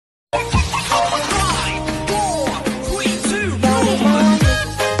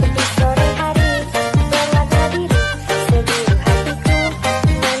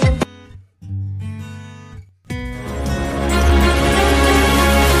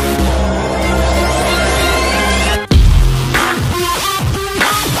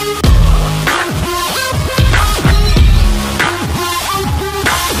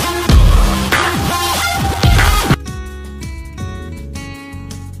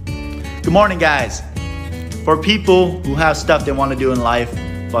Good morning, guys. For people who have stuff they want to do in life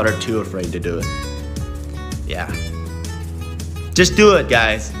but are too afraid to do it. Yeah. Just do it,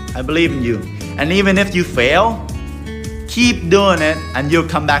 guys. I believe in you. And even if you fail, keep doing it and you'll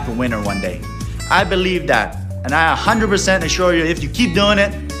come back a winner one day. I believe that. And I 100% assure you, if you keep doing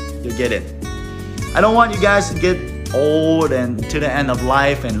it, you'll get it. I don't want you guys to get old and to the end of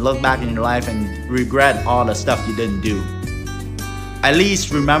life and look back in your life and regret all the stuff you didn't do. At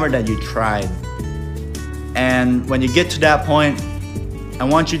least remember that you tried. And when you get to that point, I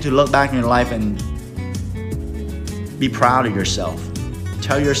want you to look back in your life and be proud of yourself.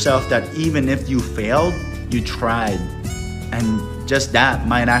 Tell yourself that even if you failed, you tried. And just that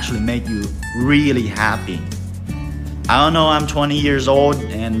might actually make you really happy. I don't know, I'm 20 years old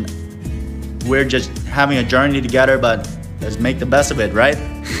and we're just having a journey together, but let's make the best of it, right?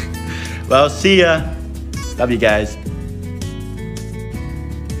 Well, see ya. Love you guys.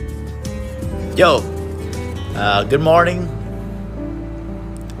 Yo, good morning.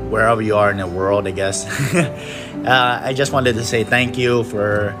 Wherever you are in the world, I guess. I just wanted to say thank you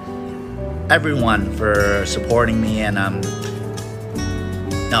for everyone for supporting me, and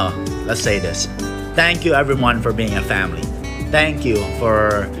no, let's say this. Thank you everyone for being a family. Thank you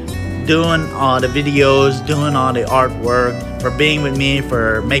for doing all the videos, doing all the artwork, for being with me,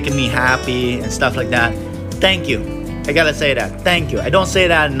 for making me happy and stuff like that. Thank you. I gotta say that. Thank you. I don't say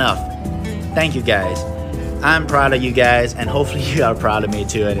that enough. Thank you, guys. I'm proud of you guys, and hopefully you are proud of me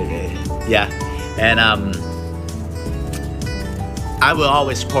too. Yeah. And I will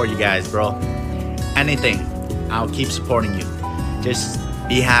always support you guys, bro. Anything, I'll keep supporting you. Just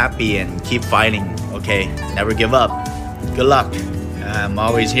be happy and keep fighting, okay? Never give up. Good luck. I'm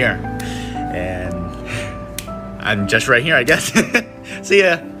always here. And I'm just right here, I guess. See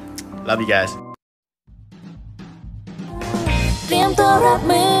ya. Love you guys. เตรียมตัวรับ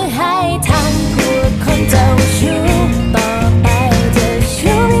มือ